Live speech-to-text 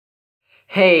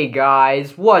Hey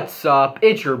guys, what's up?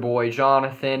 It's your boy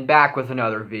Jonathan, back with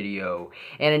another video.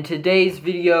 And in today's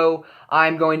video,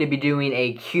 I'm going to be doing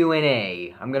a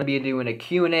Q&A. I'm going to be doing a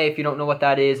Q&A. If you don't know what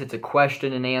that is, it's a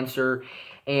question and answer.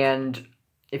 And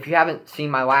if you haven't seen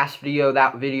my last video,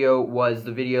 that video was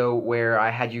the video where I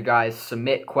had you guys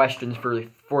submit questions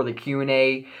for the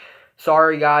Q&A.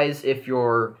 Sorry guys if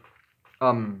you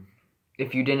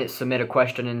didn't submit a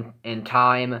question in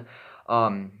time.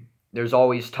 There's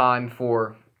always time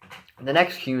for the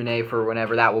next Q&A for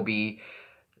whenever that will be,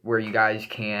 where you guys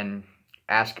can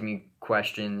ask me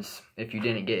questions if you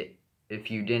didn't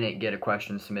get a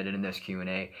question submitted in this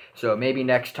Q&A. So maybe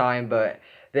next time, but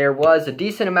there was a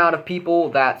decent amount of people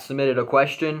that submitted a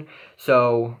question,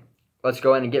 so let's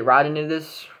go ahead and get right into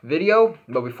this video.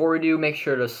 But before we do, make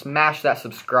sure to smash that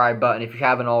subscribe button if you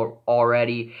haven't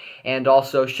already, and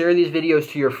also share these videos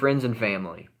to your friends and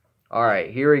family.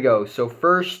 Alright, here we go. So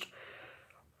first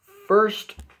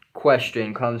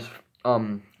question comes,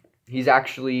 he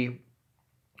actually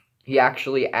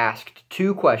asked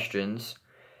two questions.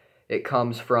 It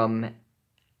comes from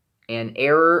An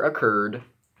Error Occurred.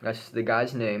 That's the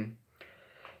guy's name.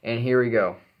 And here we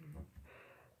go.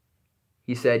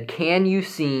 He said, Can you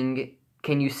sing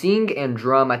and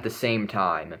drum at the same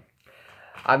time?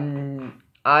 I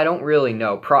don't really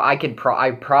know.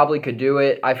 I probably could do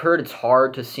it. I've heard it's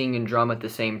hard to sing and drum at the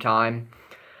same time,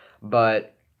 but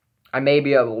I may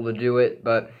be able to do it,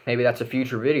 but maybe that's a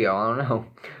future video. I don't know.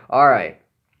 Alright.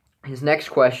 His next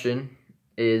question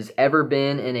is, ever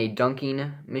been in a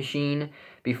dunking machine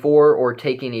before or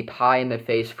taking a pie in the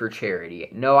face for charity?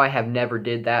 No, I have never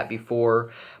did that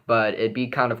before, but it'd be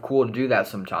kind of cool to do that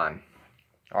sometime.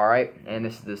 Alright, and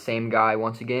this is the same guy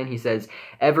once again. He says,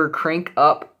 ever crank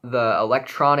up the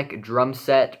electronic drum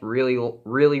set really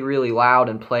loud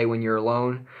and play when you're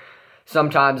alone?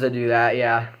 Sometimes I do that,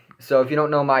 yeah. So if you don't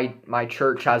know, my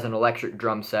church has an electric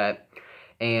drum set,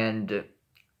 and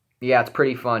yeah, it's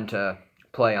pretty fun to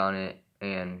play on it,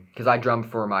 and because I drum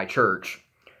for my church,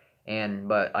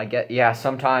 but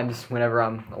sometimes whenever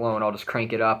I'm alone, I'll just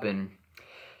crank it up and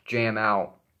jam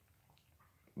out.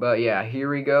 But yeah,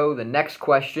 here we go. The next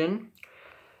question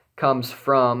comes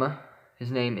from,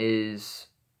 his name is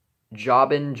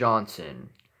Jobin Johnson.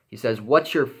 He says,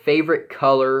 what's your favorite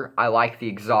color? I like the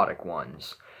exotic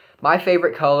ones. My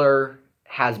favorite color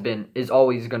is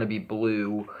always going to be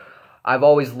blue. I've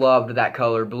always loved that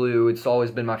color, blue. It's always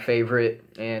been my favorite,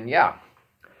 and yeah.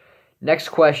 Next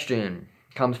question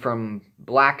comes from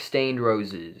Black Stained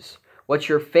Roses. What's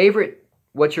your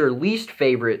least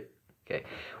favorite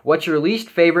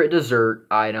dessert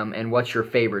item, and what's your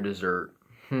favorite dessert?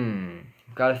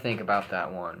 Gotta think about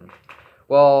that one.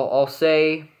 Well, I'll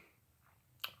say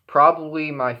probably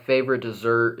my favorite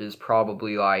dessert is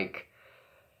probably like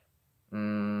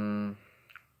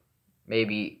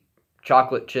maybe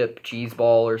chocolate chip cheese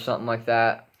ball or something like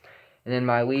that. And then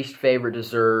my least favorite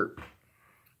dessert,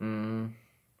 not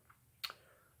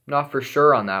for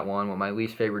sure on that one what my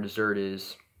least favorite dessert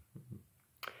is.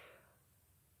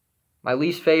 My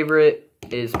least favorite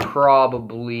dessert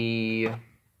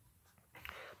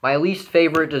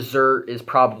is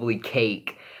probably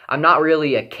cake. I'm not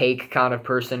really a cake kind of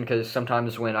person, because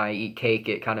sometimes when I eat cake,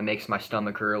 it kind of makes my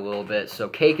stomach hurt a little bit. So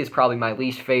cake is probably my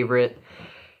least favorite.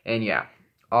 And yeah.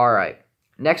 Alright.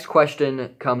 Next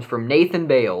question comes from Nathan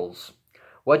Bales.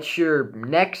 What's your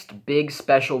next big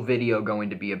special video going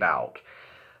to be about?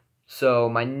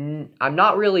 So I'm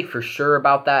not really for sure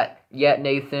about that yet,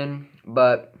 Nathan.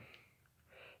 But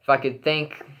if I could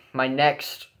think, my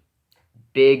next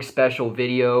big special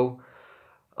video,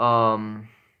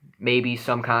 maybe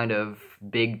some kind of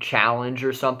big challenge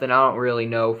or something. I don't really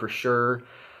know for sure,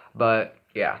 but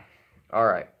yeah.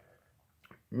 Alright.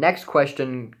 Next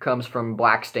question comes from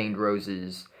Black Stained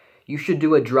Roses. You should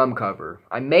do a drum cover.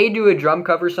 I may do a drum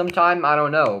cover sometime, I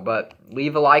don't know, but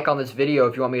leave a like on this video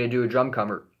if you want me to do a drum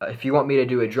cover. If you want me to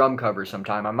do a drum cover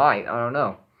sometime, I might. I don't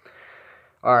know.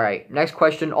 Alright, next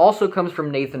question also comes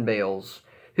from Nathan Bales.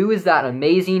 Who is that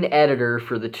amazing editor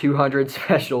for the 200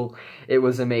 special? It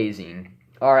was amazing.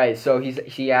 Alright, so who is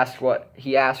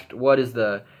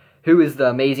the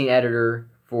amazing editor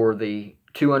for the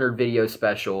 200 video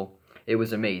special? It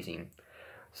was amazing.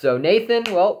 So Nathan,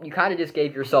 well, you kind of just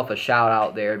gave yourself a shout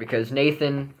out there, because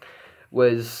Nathan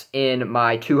was in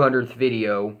my 200th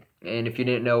video, and if you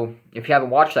didn't know, if you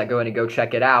haven't watched that, go ahead and go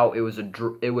check it out. It was a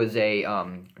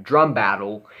drum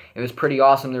battle. It was pretty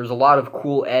awesome. There was a lot of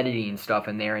cool editing stuff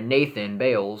in there, and Nathan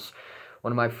Bales,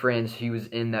 one of my friends, he was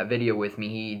in that video with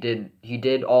me. He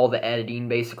did all the editing,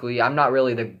 basically. I'm not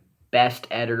really the best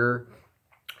editor,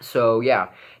 so yeah,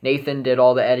 Nathan did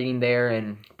all the editing there,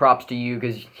 and props to you,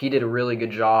 because he did a really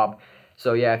good job.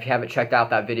 So yeah, if you haven't checked out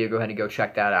that video, go ahead and go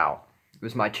check that out. It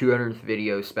was my 200th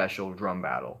video special drum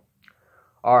battle.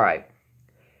 Alright,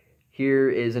 here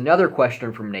is another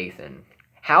question from Nathan.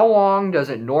 How long does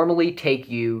it normally take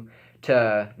you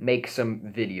to make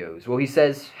some videos? Well, he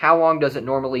says, how long does it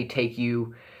normally take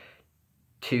you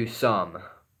to some?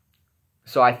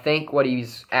 So I think what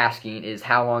he's asking is,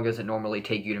 how long does it normally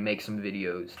take you to make some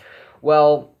videos?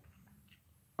 Well,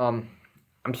 I'm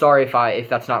sorry if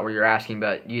that's not what you're asking,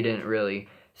 but you didn't really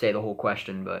say the whole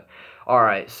question. But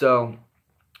alright, so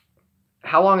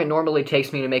how long it normally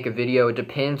takes me to make a video, it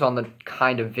depends on the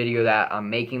kind of video that I'm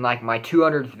making. Like my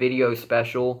 200th video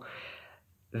special,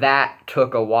 that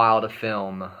took a while to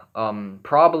film.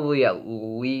 Probably at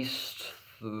least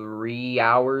 3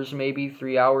 hours, maybe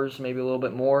 3 hours, maybe a little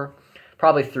bit more.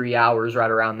 Probably 3 hours,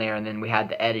 right around there, and then we had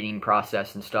the editing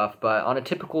process and stuff. But on a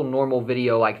typical normal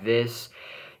video like this,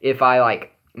 if I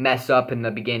like mess up in the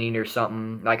beginning or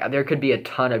something, like there could be a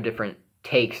ton of different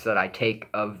takes that I take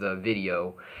of the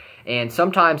video. And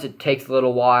sometimes it takes a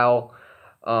little while.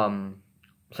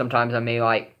 Sometimes I may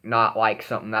not like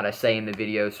something that I say in the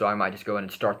video, so I might just go in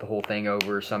and start the whole thing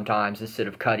over sometimes instead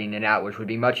of cutting it out, which would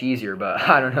be much easier, but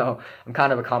I don't know. I'm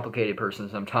kind of a complicated person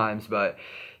sometimes, but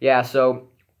yeah, so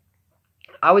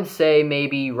I would say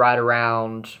maybe right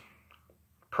around,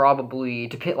 probably,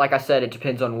 like I said, it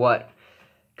depends on what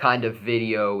kind of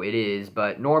video it is,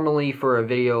 but normally for a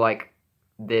video like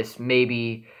this,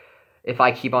 maybe if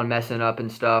I keep on messing up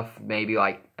and stuff, maybe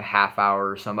like a half hour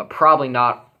or something, but probably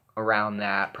not around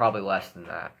that, probably less than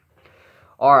that.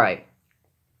 Alright,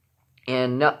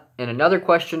 and another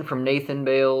question from Nathan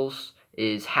Bales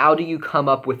is, how do you come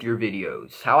up with your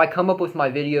videos? How I come up with my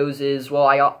videos is, well,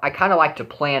 I kind of like to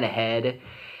plan ahead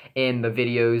in the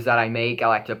videos that I make. I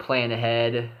like to plan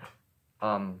ahead,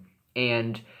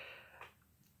 and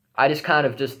I just kind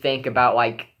of just think about,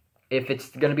 like, if it's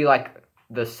going to be like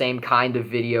the same kind of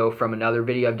video from another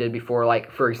video I've did before.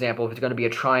 Like, for example, if it's going to be a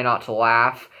try not to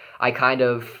laugh, I kind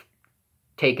of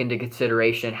take into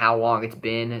consideration how long it's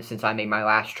been since I made my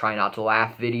last try not to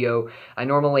laugh video. I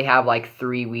normally have like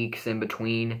 3 weeks in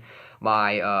between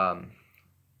my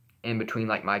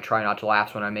like my try not to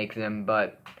laughs when I make them.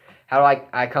 But how do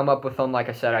I come up with them? Like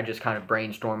I said, I just kind of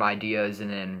brainstorm ideas and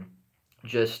then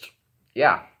just,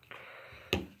 yeah.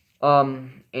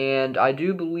 And I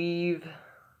do believe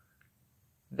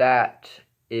that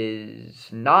is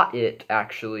not it,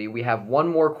 actually. We have one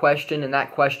more question, and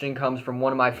that question comes from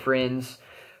one of my friends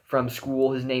from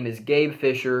school. His name is Gabe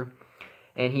Fisher,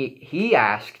 and he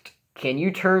asked, can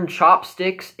you turn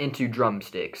chopsticks into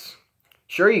drumsticks?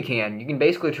 Sure you can. You can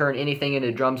basically turn anything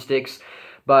into drumsticks,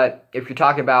 but if you're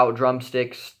talking about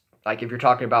drumsticks, like if you're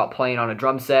talking about playing on a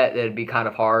drum set, that'd be kind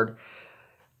of hard.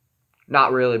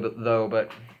 Not really, but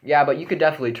yeah, but you could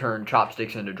definitely turn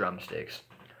chopsticks into drumsticks.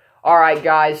 Alright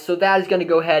guys, so that is going to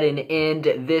go ahead and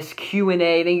end this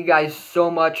Q&A. Thank you guys so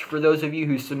much for those of you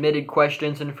who submitted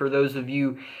questions, and for those of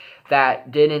you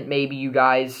that didn't, maybe you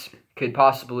guys could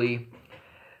possibly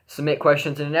submit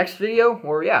questions in the next video,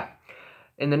 or yeah,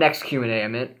 in the next Q&A I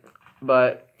meant.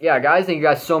 But yeah guys, thank you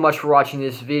guys so much for watching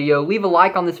this video. Leave a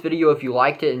like on this video if you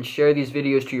liked it, and share these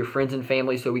videos to your friends and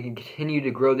family so we can continue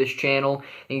to grow this channel.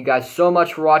 Thank you guys so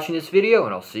much for watching this video,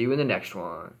 and I'll see you in the next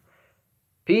one.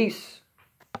 Peace.